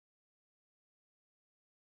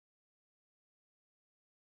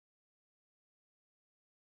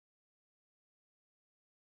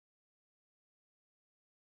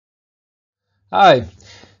Hi,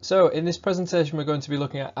 so in this presentation we're going to be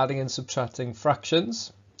looking at adding and subtracting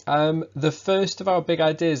fractions. The first of our big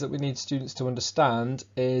ideas that we need students to understand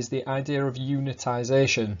is the idea of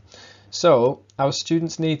unitization. So our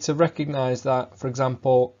students need to recognise that, for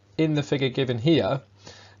example, in the figure given here,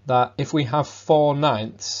 that if we have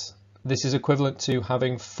 4/9, this is equivalent to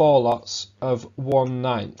having 4 lots of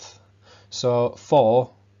 1/9. So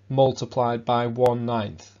 4 multiplied by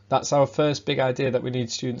 1/9. That's our first big idea that we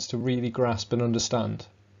need students to really grasp and understand.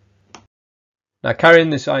 Now, carrying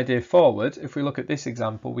this idea forward, if we look at this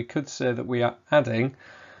example, we could say that we are adding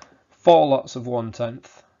 4 lots of 1/10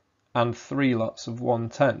 and 3 lots of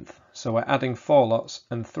 1/10. So we're adding 4 lots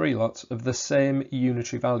and 3 lots of the same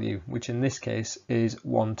unitary value, which in this case is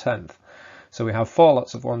 1/10. So we have 4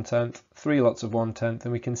 lots of 1/10, 3 lots of 1/10,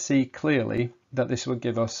 and we can see clearly that this would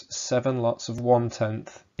give us 7 lots of 1/10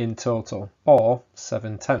 in total, or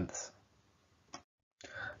 7/10.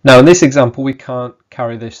 Now in this example we can't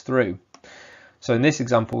carry this through. So in this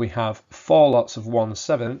example we have 4 lots of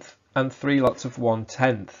 1/7 and 3 lots of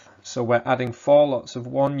 1/10. So we're adding 4 lots of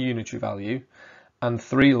one unitary value and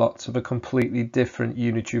 3 lots of a completely different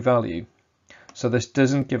unitary value. So this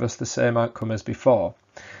doesn't give us the same outcome as before.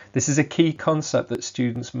 This is a key concept that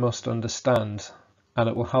students must understand, and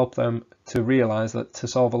it will help them to realise that to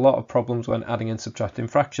solve a lot of problems when adding and subtracting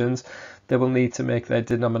fractions, they will need to make their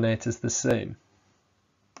denominators the same.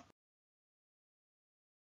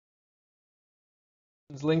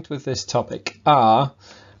 Linked with this topic are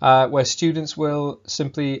where students will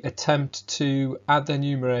simply attempt to add their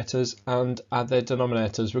numerators and add their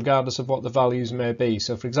denominators regardless of what the values may be.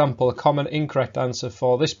 So for example, a common incorrect answer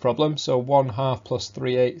for this problem, so 1/2 plus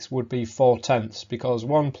 3/8 would be 4/10, because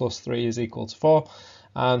 1 plus 3 is equal to 4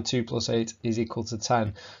 and 2 plus 8 is equal to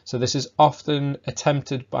 10. So this is often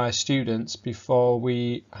attempted by students before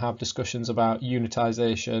we have discussions about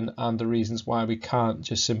unitization and the reasons why we can't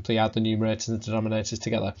just simply add the numerators and denominators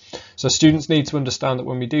together. So students need to understand that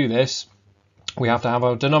when we do this, we have to have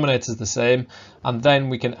our denominators the same, and then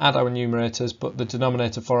we can add our numerators, but the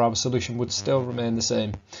denominator for our solution would still remain the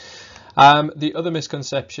same. The other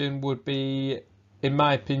misconception would be, in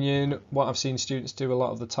my opinion, what I've seen students do a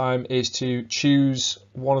lot of the time is to choose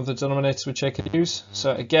one of the denominators which they can use.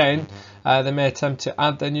 So again, they may attempt to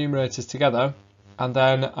add their numerators together and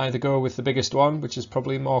then either go with the biggest one, which is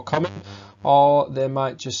probably more common, or they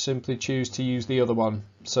might just simply choose to use the other one.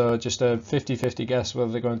 So just a 50-50 guess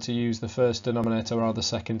whether they're going to use the first denominator or the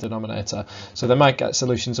second denominator. So they might get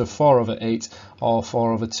solutions of 4/8 or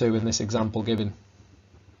 4/2 in this example given.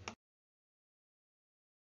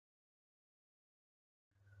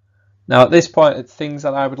 Now at this point, things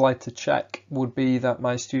that I would like to check would be that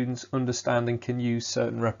my students understand and can use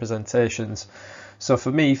certain representations. So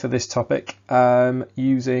for me, for this topic,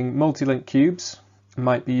 using multi-link cubes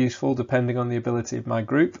might be useful depending on the ability of my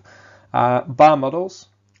group. Bar models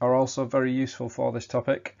are also very useful for this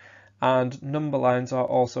topic, and number lines are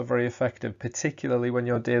also very effective, particularly when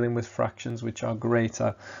you're dealing with fractions which are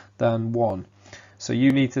greater than 1. So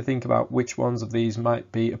you need to think about which ones of these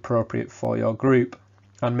might be appropriate for your group,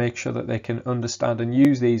 and make sure that they can understand and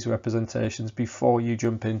use these representations before you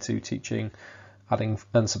jump into teaching adding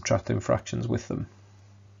and subtracting fractions with them.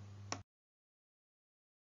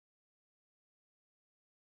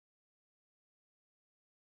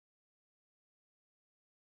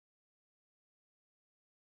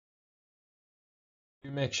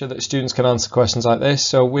 Make sure that students can answer questions like this,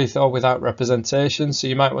 so with or without representation. So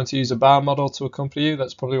you might want to use a bar model to accompany you.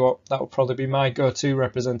 That will probably be my go-to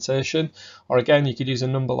representation. Or again, you could use a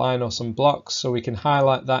number line or some blocks, so we can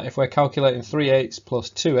highlight that if we're calculating 3/8 plus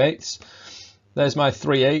 2/8, there's my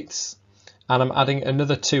 3/8, and I'm adding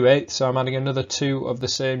another 2/8, so I'm adding another 2 of the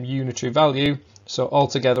same unitary value. So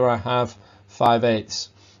altogether I have 5/8.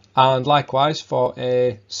 And likewise for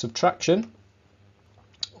a subtraction,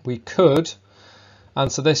 we could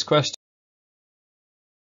answer this question.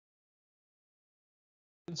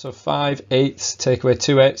 So 5/8 take away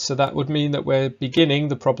 2/8, so that would mean that we're beginning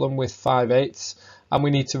the problem with 5/8, and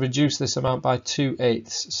we need to reduce this amount by 2/8.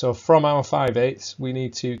 So from our 5/8 we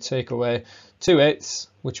need to take away 2/8,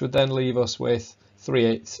 which would then leave us with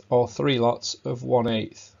 3/8, or 3 lots of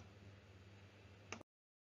 1/8.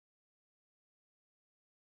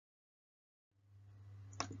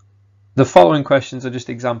 The following questions are just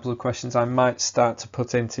examples of questions I might start to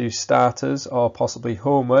put into starters or possibly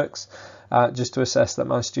homeworks, just to assess that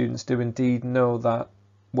my students do indeed know that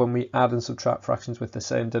when we add and subtract fractions with the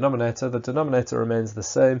same denominator, the denominator remains the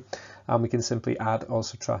same, and we can simply add or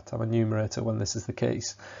subtract our numerator when this is the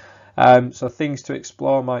case. So things to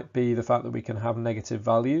explore might be the fact that we can have negative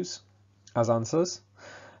values as answers.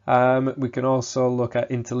 We can also look at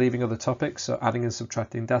interleaving other topics, so adding and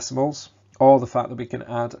subtracting decimals, or the fact that we can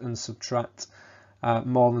add and subtract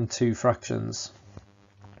more than 2 fractions.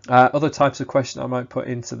 Other types of question I might put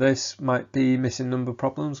into this might be missing number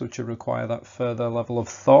problems, which would require that further level of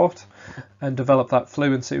thought and develop that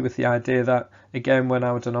fluency with the idea that, again, when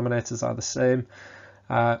our denominators are the same,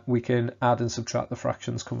 we can add and subtract the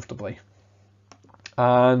fractions comfortably.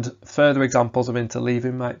 And further examples of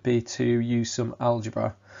interleaving might be to use some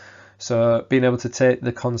algebra. So being able to take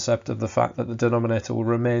the concept of the fact that the denominator will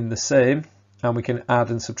remain the same, and we can add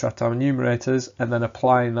and subtract our numerators, and then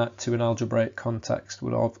applying that to an algebraic context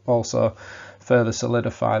would also further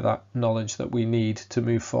solidify that knowledge that we need to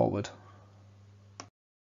move forward.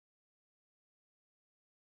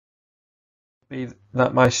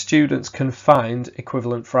 That my students can find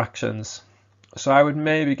equivalent fractions. So I would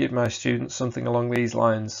maybe give my students something along these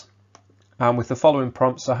lines. And with the following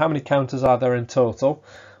prompts, so how many counters are there in total?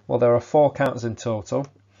 Well, there are 4 counters in total.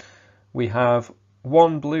 We have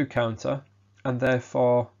 1 blue counter, and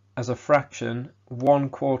therefore, as a fraction,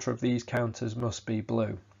 1/4 of these counters must be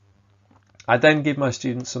blue. I then give my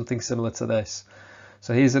students something similar to this.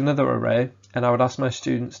 So here's another array, and I would ask my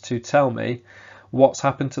students to tell me what's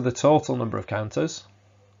happened to the total number of counters,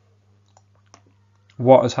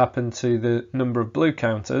 what has happened to the number of blue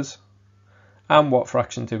counters, and what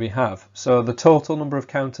fraction do we have. So the total number of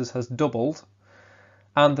counters has doubled,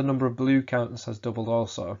 and the number of blue counters has doubled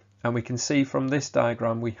also. And we can see from this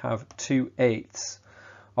diagram we have 2/8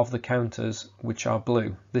 of the counters which are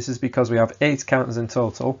blue. This is because we have 8 counters in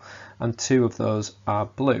total and 2 of those are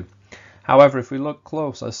blue. However, if we look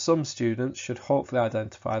closer, some students should hopefully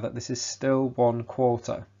identify that this is still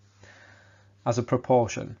 1/4 as a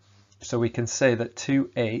proportion. So we can say that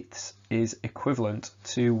 2/8 is equivalent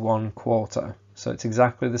to 1/4. So it's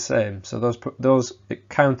exactly the same. So those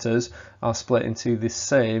counters are split into the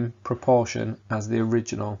same proportion as the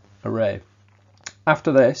original array.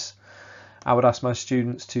 After this, I would ask my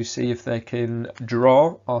students to see if they can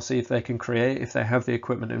draw, or see if they can create, if they have the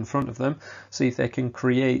equipment in front of them, see if they can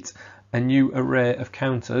create a new array of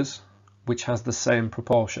counters which has the same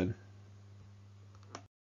proportion.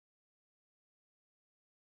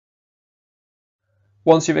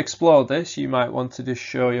 Once you've explored this, you might want to just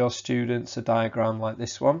show your students a diagram like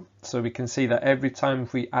this one. So we can see that every time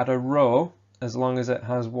if we add a row, as long as it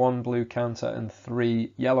has 1 blue counter and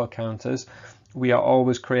 3 yellow counters, we are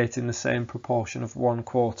always creating the same proportion of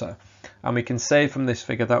 1/4. And we can say from this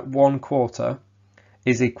figure that 1/4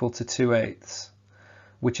 is equal to 2/8,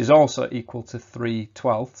 which is also equal to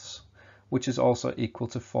 3/12, which is also equal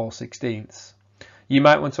to 4/16. You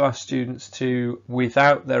might want to ask students to,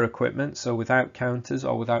 without their equipment, so without counters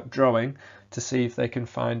or without drawing, to see if they can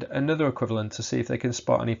find another equivalent, to see if they can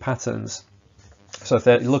spot any patterns. So if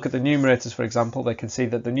they look at the numerators, for example, they can see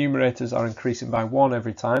that the numerators are increasing by 1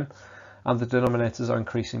 every time, and the denominators are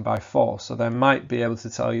increasing by 4. So they might be able to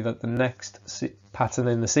tell you that the next pattern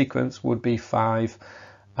in the sequence would be 5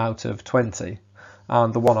 out of 20,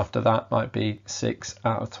 and the one after that might be 6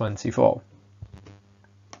 out of 24.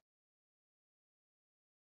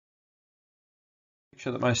 Make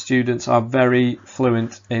sure that my students are very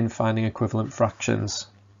fluent in finding equivalent fractions.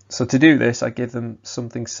 So to do this, I give them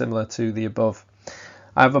something similar to the above.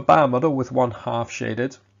 I have a bar model with 1/2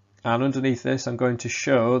 shaded, and underneath this I'm going to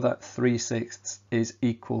show that 3/6 is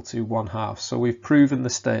equal to 1/2. So we've proven the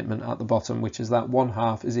statement at the bottom, which is that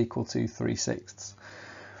 1/2 is equal to 3/6.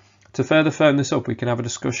 To further firm this up, we can have a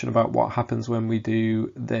discussion about what happens when we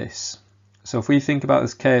do this. So if we think about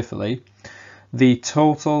this carefully, the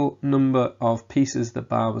total number of pieces the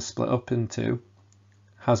bar was split up into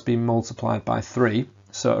has been multiplied by 3.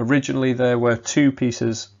 So originally there were 2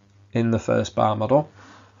 pieces in the first bar model.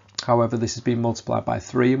 However, this has been multiplied by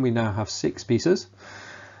 3 and we now have 6 pieces.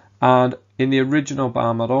 And in the original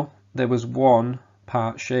bar model, there was 1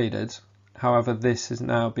 part shaded. However, this has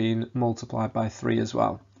now been multiplied by 3 as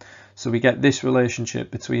well. So we get this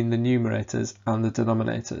relationship between the numerators and the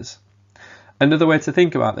denominators. Another way to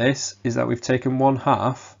think about this is that we've taken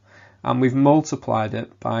 1/2 and we've multiplied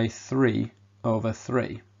it by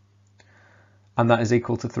 3/3. And that is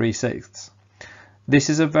equal to 3/6.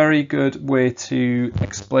 This is a very good way to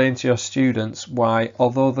explain to your students why,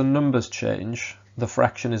 although the numbers change, the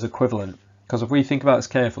fraction is equivalent. Because if we think about this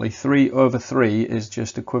carefully, 3/3 is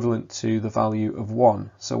just equivalent to the value of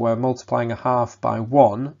 1. So we're multiplying 1/2 by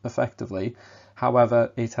 1 effectively.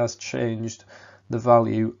 However, it has changed the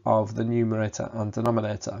value of the numerator and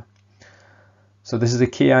denominator. So this is a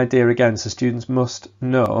key idea again, so students must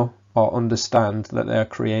know or understand that they are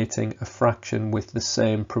creating a fraction with the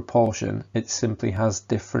same proportion. It simply has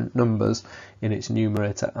different numbers in its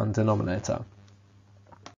numerator and denominator.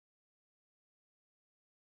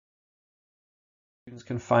 students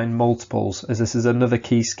can find multiples, as this is another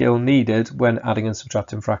key skill needed when adding and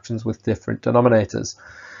subtracting fractions with different denominators.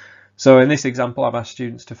 So in this example, I've asked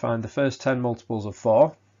students to find the first 10 multiples of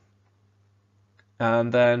 4,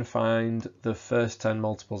 and then find the first 10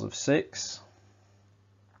 multiples of 6.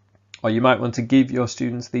 Or you might want to give your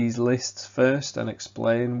students these lists first and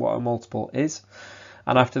explain what a multiple is.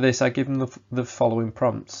 And after this, I give them the following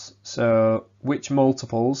prompts. So, which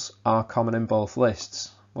multiples are common in both lists?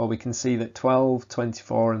 Well, we can see that 12,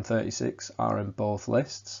 24 and 36 are in both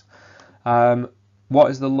lists. What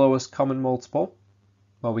is the lowest common multiple?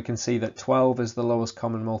 Well, we can see that 12 is the lowest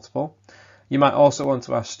common multiple. You might also want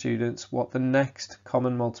to ask students what the next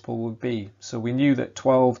common multiple would be. So we knew that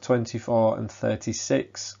 12, 24 and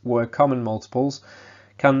 36 were common multiples.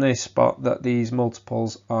 Can they spot that these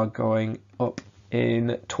multiples are going up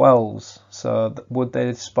in 12s? So would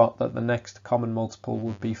they spot that the next common multiple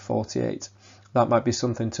would be 48? That might be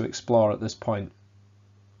something to explore at this point.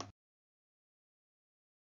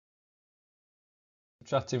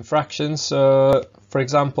 Subtracting fractions. So for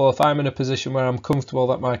example, if I'm in a position where I'm comfortable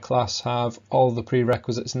that my class have all the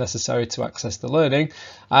prerequisites necessary to access the learning,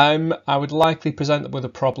 I would likely present them with a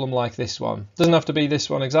problem like this one. Doesn't have to be this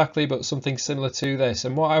one exactly, but something similar to this.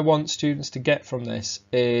 And what I want students to get from this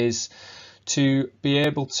is to be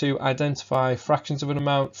able to identify fractions of an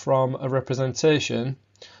amount from a representation,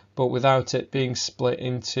 but without it being split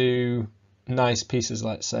into nice pieces,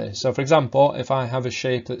 let's say. So for example, if I have a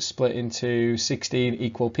shape that's split into 16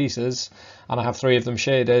 equal pieces and I have 3 of them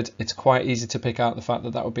shaded, it's quite easy to pick out the fact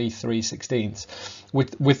that that would be 3/16.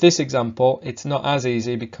 With this example, it's not as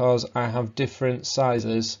easy because I have different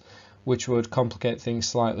sizes, which would complicate things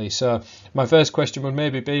slightly. So my first question would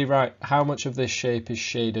maybe be, right, how much of this shape is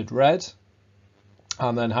shaded red?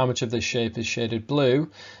 And then how much of this shape is shaded blue?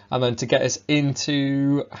 And then to get us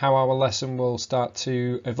into how our lesson will start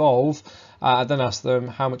to evolve, I then ask them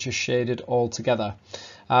how much is shaded all together.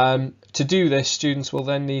 To do this, students will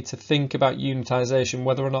then need to think about unitization,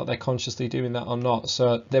 whether or not they're consciously doing that or not.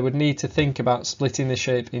 So they would need to think about splitting the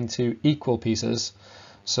shape into equal pieces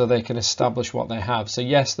so they can establish what they have. So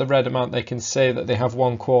yes, the red amount, they can say that they have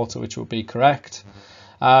 1/4, which will be correct.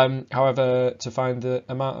 However, to find the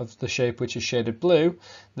amount of the shape which is shaded blue,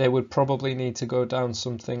 they would probably need to go down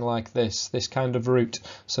something like this kind of route,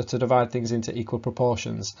 so to divide things into equal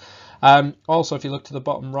proportions. Also, if you look to the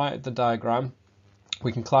bottom right of the diagram,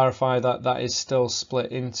 we can clarify that that is still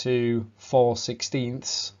split into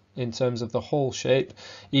 4/16 in terms of the whole shape.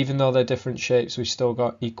 Even though they're different shapes, we've still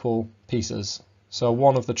got equal pieces. So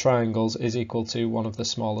one of the triangles is equal to one of the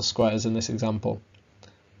smaller squares in this example.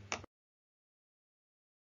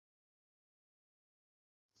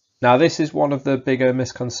 Now this is one of the bigger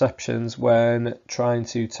misconceptions when trying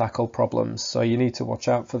to tackle problems, so you need to watch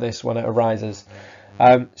out for this when it arises.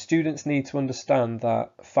 Students need to understand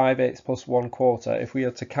that 5/8 plus 1/4, if we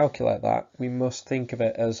are to calculate that, we must think of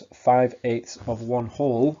it as 5/8 of one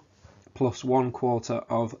whole plus 1/4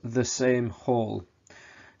 of the same whole.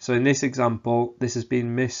 So in this example, this has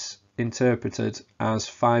been misinterpreted as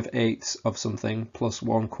 5/8 of something plus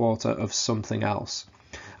 1/4 of something else.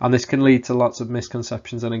 And this can lead to lots of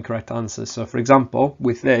misconceptions and incorrect answers. So for example,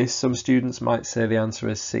 with this, some students might say the answer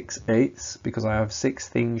is 6/8 because I have 6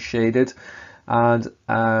 things shaded and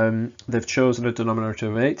they've chosen a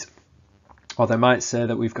denominator of 8. Or they might say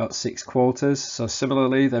that we've got 6/4. So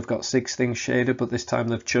similarly, they've got 6 things shaded, but this time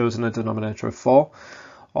they've chosen a denominator of 4.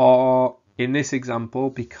 Or in this example,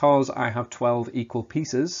 because I have 12 equal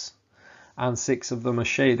pieces and 6 of them are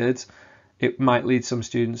shaded, it might lead some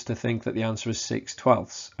students to think that the answer is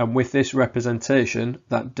 6/12. And with this representation,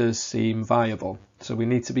 that does seem viable. So we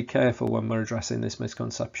need to be careful when we're addressing this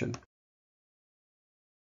misconception.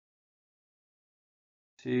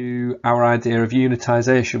 To our idea of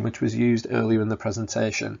unitization, which was used earlier in the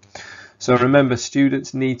presentation. So remember,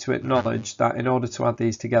 students need to acknowledge that in order to add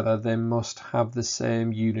these together, they must have the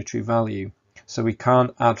same unitary value. So we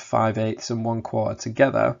can't add 5/8 and 1/4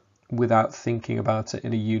 together without thinking about it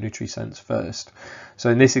in a unitary sense first. So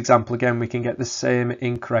in this example, again, we can get the same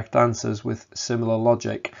incorrect answers with similar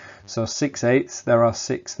logic. So 6/8, there are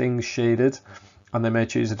 6 things shaded, and they may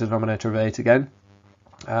choose a denominator of 8 again.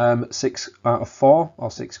 6 out of 4, or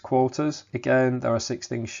 6/4, again, there are 6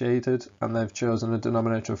 things shaded, and they've chosen a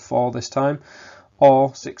denominator of 4 this time.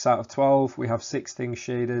 Or 6 out of 12, we have 6 things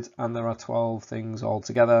shaded, and there are 12 things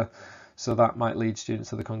altogether. So that might lead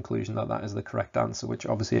students to the conclusion that that is the correct answer, which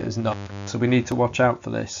obviously it is not. So we need to watch out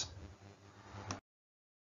for this.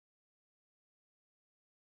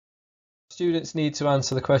 Students need to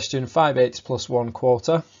answer the question 5/8 plus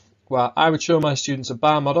 1/4. Well, I would show my students a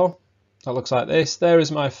bar model, That looks like this. There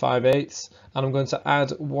is my 5/8, and I'm going to add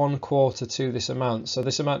 1/4 to this amount. So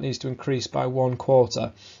this amount needs to increase by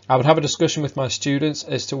 1/4. I would have a discussion with my students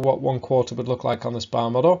as to what 1/4 would look like on this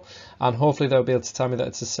bar model, and hopefully they'll be able to tell me that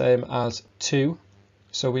it's the same as 2.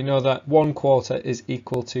 So we know that 1/4 is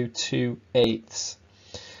equal to 2/8.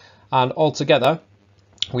 And altogether,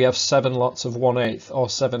 we have 7 lots of 1/8 or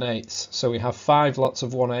 7/8. So we have 5 lots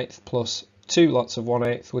of 1/8 plus 2 lots of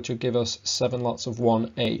 1/8, which would give us 7 lots of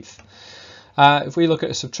 1/8. If we look at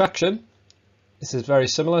a subtraction, this is very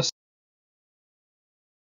similar.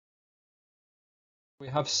 We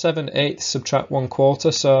have 7/8 subtract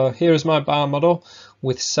 1/4. So here is my bar model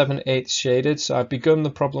with 7/8 shaded. So I've begun the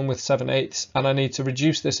problem with 7/8 and I need to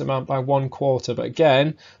reduce this amount by 1/4. But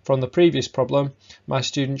again, from the previous problem, my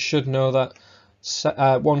student should know that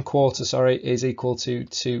 1/4 is equal to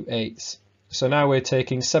 2/8. So now we're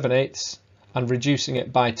taking 7/8 and reducing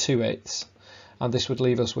it by 2/8. And this would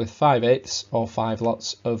leave us with 5/8 or 5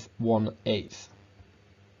 lots of 1/8.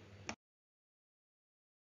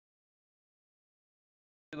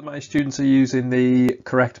 My students are using the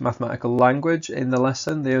correct mathematical language in the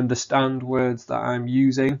lesson. They understand words that I'm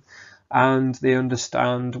using and they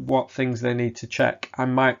understand what things they need to check. I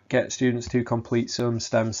might get students to complete some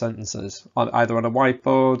STEM sentences either on a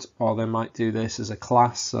whiteboard, or they might do this as a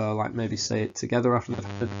class, so like maybe say it together after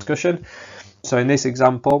the discussion. So in this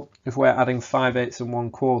example, if we're adding 5/8 and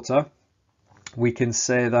 1/4, we can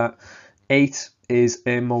say that 8 is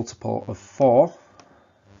a multiple of 4,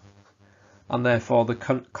 and therefore the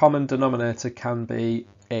common denominator can be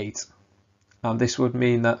 8. And this would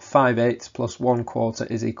mean that 5/8 plus 1/4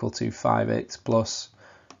 is equal to 5/8 plus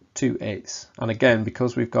 2/8. And again,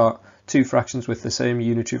 because we've got two fractions with the same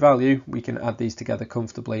unitary value, we can add these together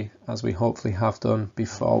comfortably, as we hopefully have done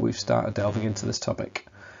before we've started delving into this topic.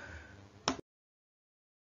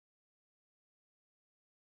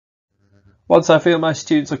 Once I feel my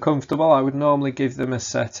students are comfortable, I would normally give them a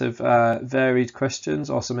set of varied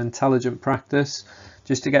questions or some intelligent practice,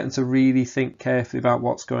 just to get them to really think carefully about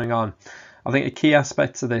what's going on. I think a key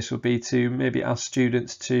aspect to this would be to maybe ask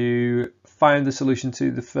students to find the solution to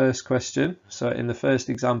the first question. So in the first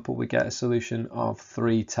example, we get a solution of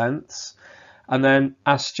 3/10, and then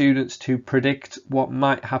ask students to predict what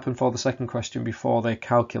might happen for the second question before they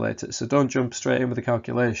calculate it. So don't jump straight in with the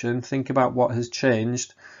calculation. Think about what has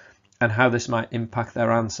changed and how this might impact their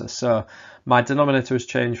answer. So my denominator has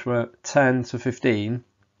changed from 10 to 15.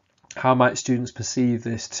 How might students perceive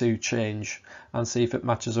this to change, and see if it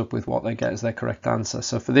matches up with what they get as their correct answer.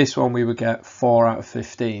 So for this one, we would get 4 out of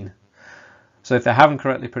 15. So if they haven't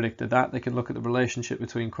correctly predicted that, they can look at the relationship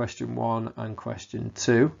between question 1 and question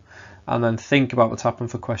 2, and then think about what's happened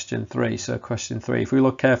for question 3. So question 3, if we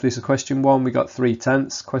look carefully, so question 1, we got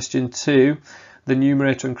 3/10. Question 2, the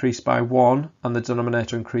numerator increased by 1 and the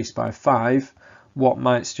denominator increased by 5. What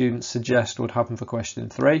might students suggest would happen for question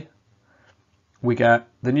 3? We get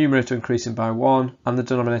the numerator increasing by 1 and the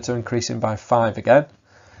denominator increasing by 5 again.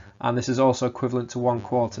 And this is also equivalent to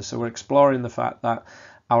 1/4. So we're exploring the fact that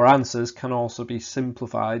our answers can also be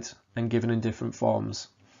simplified and given in different forms.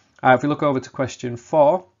 If we look over to question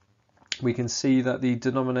 4, we can see that the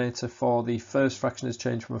denominator for the first fraction has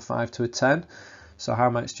changed from a 5 to a 10. So how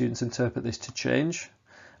might students interpret this to change?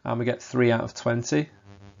 And we get 3 out of 20.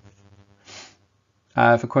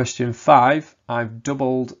 For question 5, I've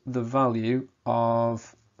doubled the value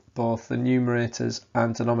of both the numerators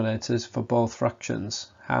and denominators for both fractions.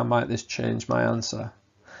 How might this change my answer?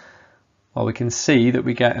 Well, we can see that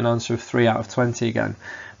we get an answer of 3 out of 20 again.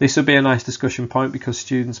 This would be a nice discussion point because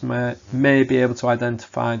students may be able to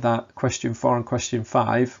identify that question 4 and question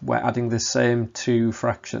 5, we're adding the same two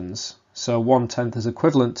fractions. So 1/10 is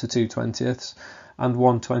equivalent to 2/20 and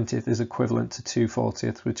 1/20 is equivalent to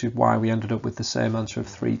 2/40, which is why we ended up with the same answer of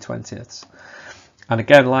 3/20. And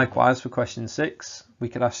again, likewise for question 6, we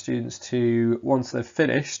could ask students to, once they've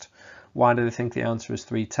finished, why do they think the answer is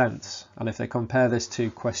 3/10? And if they compare this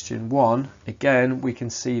to question 1, again, we can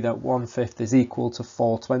see that 1/5 is equal to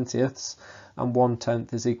 4/20 and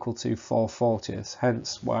 1/10 is equal to 4/40,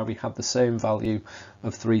 hence why we have the same value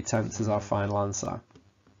of 3/10 as our final answer.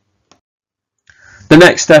 The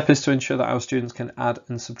next step is to ensure that our students can add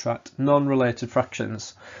and subtract non-related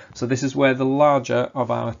fractions. So this is where the larger of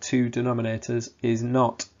our two denominators is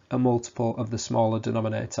not a multiple of the smaller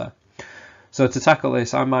denominator. So to tackle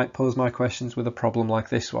this, I might pose my questions with a problem like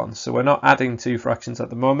this one. So we're not adding two fractions at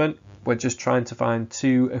the moment, we're just trying to find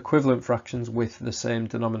two equivalent fractions with the same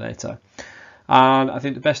denominator. And I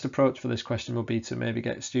think the best approach for this question will be to maybe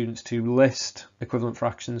get students to list equivalent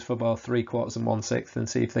fractions for both 3/4 and 1/6 and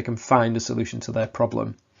see if they can find a solution to their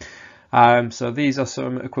problem. So these are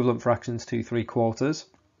some equivalent fractions to 3/4.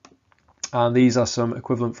 and these are some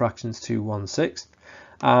equivalent fractions to 1/6,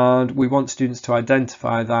 and we want students to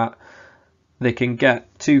identify that they can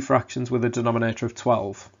get two fractions with a denominator of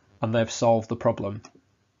 12 and they've solved the problem.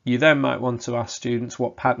 You then might want to ask students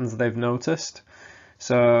what patterns they've noticed.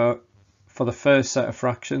 So for the first set of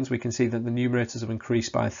fractions, we can see that the numerators have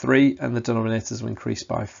increased by 3 and the denominators have increased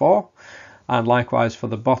by 4. And likewise for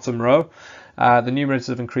the bottom row, the numerators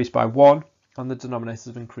have increased by 1 and the denominators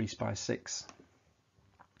have increased by 6.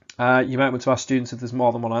 You might want to ask students if there's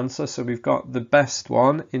more than one answer. So we've got the best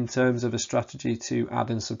one in terms of a strategy to add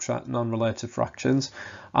and subtract non-related fractions.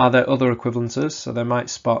 Are there other equivalences? So they might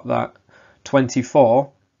spot that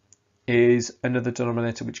 24 is another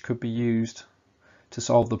denominator which could be used to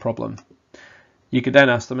solve the problem. You could then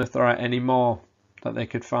ask them if there are any more that they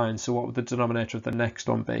could find. So what would the denominator of the next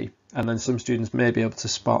one be? And then some students may be able to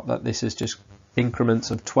spot that this is just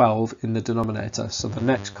increments of 12 in the denominator. So the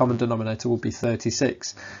next common denominator will be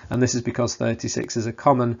 36. And this is because 36 is a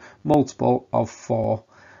common multiple of 4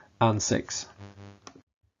 and 6.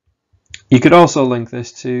 You could also link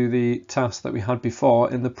this to the task that we had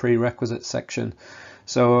before in the prerequisite section.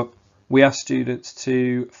 So we asked students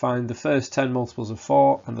to find the first 10 multiples of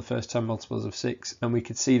 4 and the first 10 multiples of 6, and we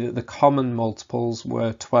could see that the common multiples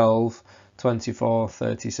were 12, 24,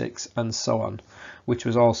 36 and so on, which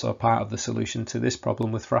was also part of the solution to this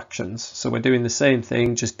problem with fractions. So we're doing the same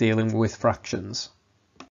thing, just dealing with fractions.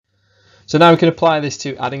 So now we can apply this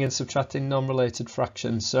to adding and subtracting non-related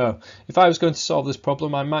fractions. So if I was going to solve this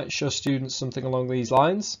problem, I might show students something along these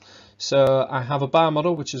lines. So I have a bar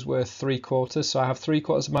model which is worth 3/4, so I have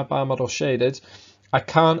 3/4 of my bar model shaded. I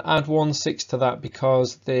can't add 1/6 to that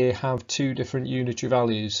because they have two different unitary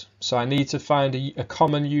values. So I need to find a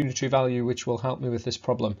common unitary value which will help me with this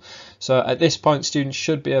problem. So at this point, students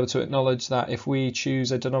should be able to acknowledge that if we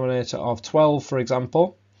choose a denominator of 12, for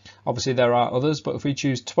example, obviously there are others, but if we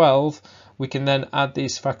choose 12, we can then add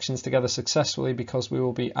these fractions together successfully because we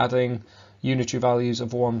will be adding unitary values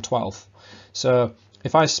of 1/12. So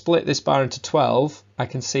if I split this bar into 12, I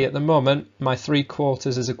can see at the moment my 3/4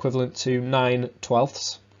 is equivalent to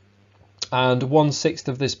 9/12, and 1/6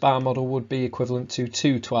 of this bar model would be equivalent to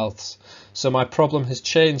 2/12. So my problem has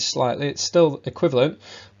changed slightly. It's still equivalent,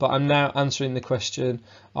 but I'm now answering the question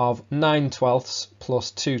of 9/12 plus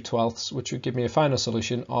 2/12, which would give me a final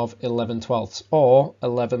solution of 11/12, or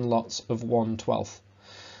 11 lots of 1/12.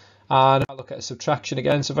 And I look at a subtraction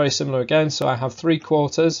again, so very similar again. So I have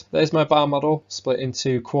 3/4. There's my bar model split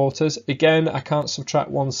into quarters. Again, I can't subtract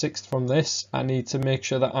 1/6 from this. I need to make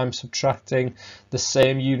sure that I'm subtracting the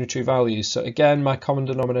same unitary values. So again, my common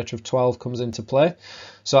denominator of 12 comes into play.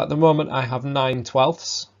 So at the moment I have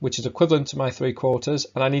 9/12, which is equivalent to my 3/4,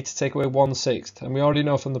 and I need to take away 1/6. And we already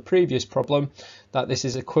know from the previous problem that this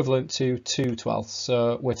is equivalent to 2/12.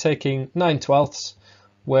 So we're taking 9/12.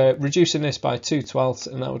 We're reducing this by 2/12,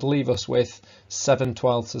 and that would leave us with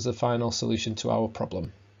 7/12 as a final solution to our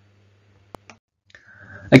problem.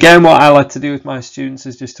 Again, what I like to do with my students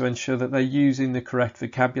is just to ensure that they're using the correct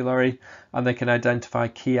vocabulary and they can identify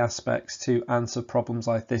key aspects to answer problems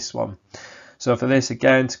like this one. So for this,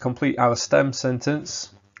 again, to complete our STEM sentence,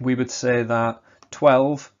 we would say that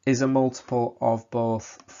 12 is a multiple of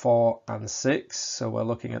both 4 and 6. So we're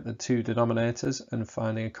looking at the two denominators and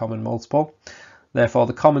finding a common multiple. Therefore,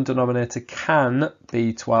 the common denominator can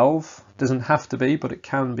be 12. Doesn't have to be, but it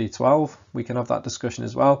can be 12. We can have that discussion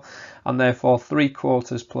as well. And therefore,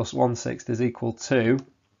 3/4 plus 1/6 is equal to,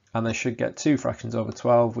 and they should get two fractions over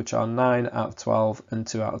 12, which are 9 out of 12 and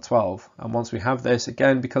 2 out of 12. And once we have this,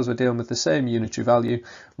 again, because we're dealing with the same unitary value,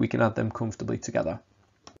 we can add them comfortably together.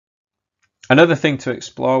 Another thing to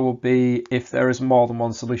explore will be if there is more than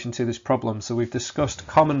one solution to this problem. So we've discussed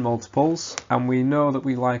common multiples, and we know that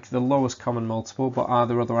we like the lowest common multiple, but are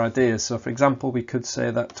there other ideas? So for example, we could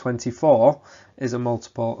say that 24 is a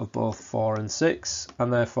multiple of both 4 and 6,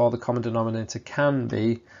 and therefore the common denominator can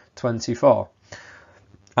be 24.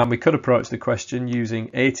 And we could approach the question using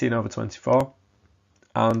 18 over 24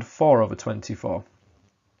 and 4 over 24.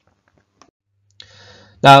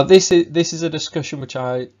 Now, this is a discussion which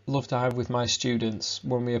I love to have with my students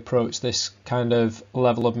when we approach this kind of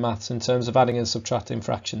level of maths in terms of adding and subtracting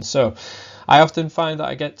fractions. So I often find that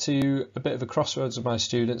I get to a bit of a crossroads with my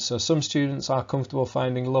students. So some students are comfortable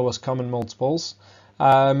finding lowest common multiples.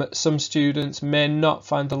 Some students may not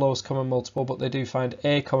find the lowest common multiple, but they do find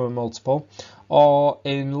a common multiple. Or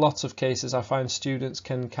in lots of cases, I find students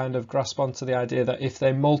can kind of grasp onto the idea that if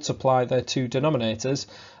they multiply their two denominators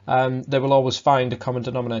they will always find a common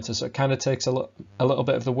denominator. So it kind of takes a little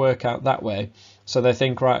bit of the work out that way. So they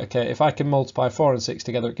think, right, okay, if I can multiply 4 and 6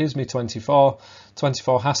 together, it gives me 24.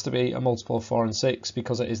 24 has to be a multiple of 4 and 6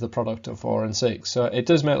 because it is the product of 4 and 6. So it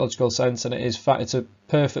does make logical sense, and it's a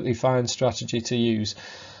perfectly fine strategy to use.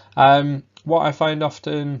 What I find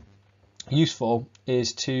often useful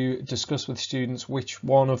is to discuss with students which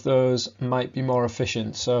one of those might be more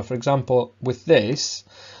efficient. So for example, with this,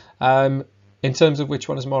 in terms of which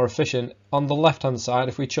one is more efficient, on the left hand side,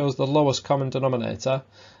 if we chose the lowest common denominator,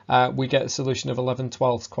 we get a solution of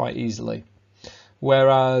 11/12 quite easily.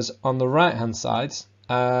 Whereas on the right hand side,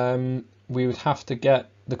 we would have to get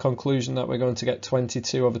the conclusion that we're going to get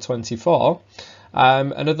 22 over 24.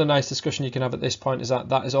 Another nice discussion you can have at this point is that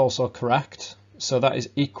that is also correct. So that is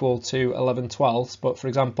equal to 11/12. But for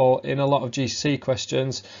example, in a lot of GCSE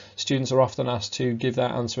questions, students are often asked to give that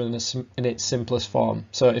answer in its simplest form.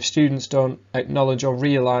 So if students don't acknowledge or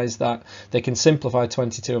realise that they can simplify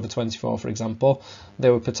 22 over 24, for example, they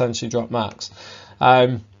would potentially drop marks.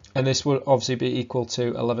 And this would obviously be equal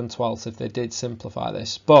to 11/12 if they did simplify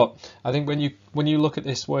this. But I think when you look at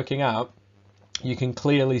this working out, you can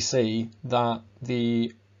clearly see that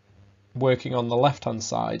the working on the left hand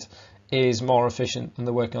side is more efficient than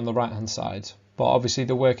the working on the right hand side. But obviously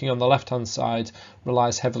the working on the left hand side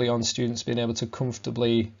relies heavily on students being able to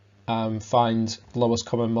comfortably find lowest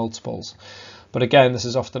common multiples. But again, this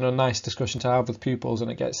is often a nice discussion to have with pupils,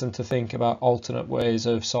 and it gets them to think about alternate ways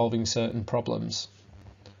of solving certain problems.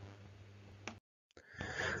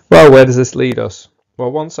 Well, where does this lead us?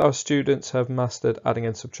 Well, once our students have mastered adding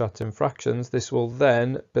and subtracting fractions, this will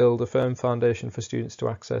then build a firm foundation for students to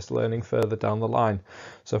access learning further down the line.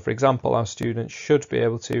 So for example, our students should be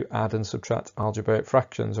able to add and subtract algebraic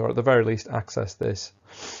fractions, or at the very least access this.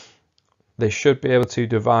 They should be able to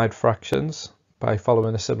divide fractions by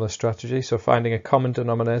following a similar strategy, so finding a common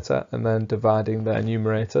denominator and then dividing their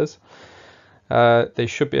numerators. They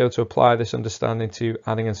should be able to apply this understanding to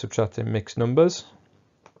adding and subtracting mixed numbers.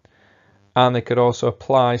 And they could also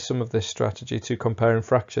apply some of this strategy to comparing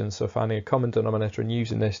fractions, so finding a common denominator and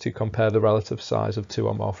using this to compare the relative size of two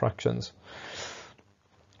or more fractions.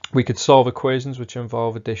 We could solve equations which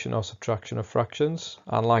involve addition or subtraction of fractions,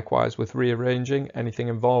 and likewise with rearranging, anything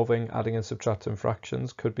involving adding and subtracting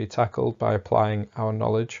fractions could be tackled by applying our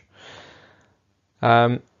knowledge.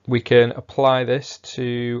 We can apply this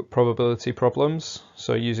to probability problems,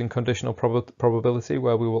 so using conditional probability,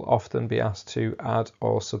 where we will often be asked to add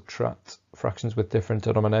or subtract fractions with different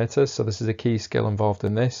denominators, so this is a key skill involved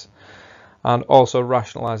in this. And also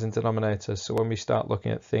rationalising denominators, so when we start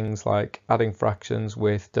looking at things like adding fractions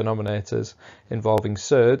with denominators involving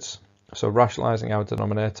surds, so rationalising our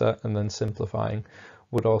denominator and then simplifying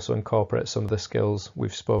would also incorporate some of the skills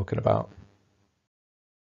we've spoken about.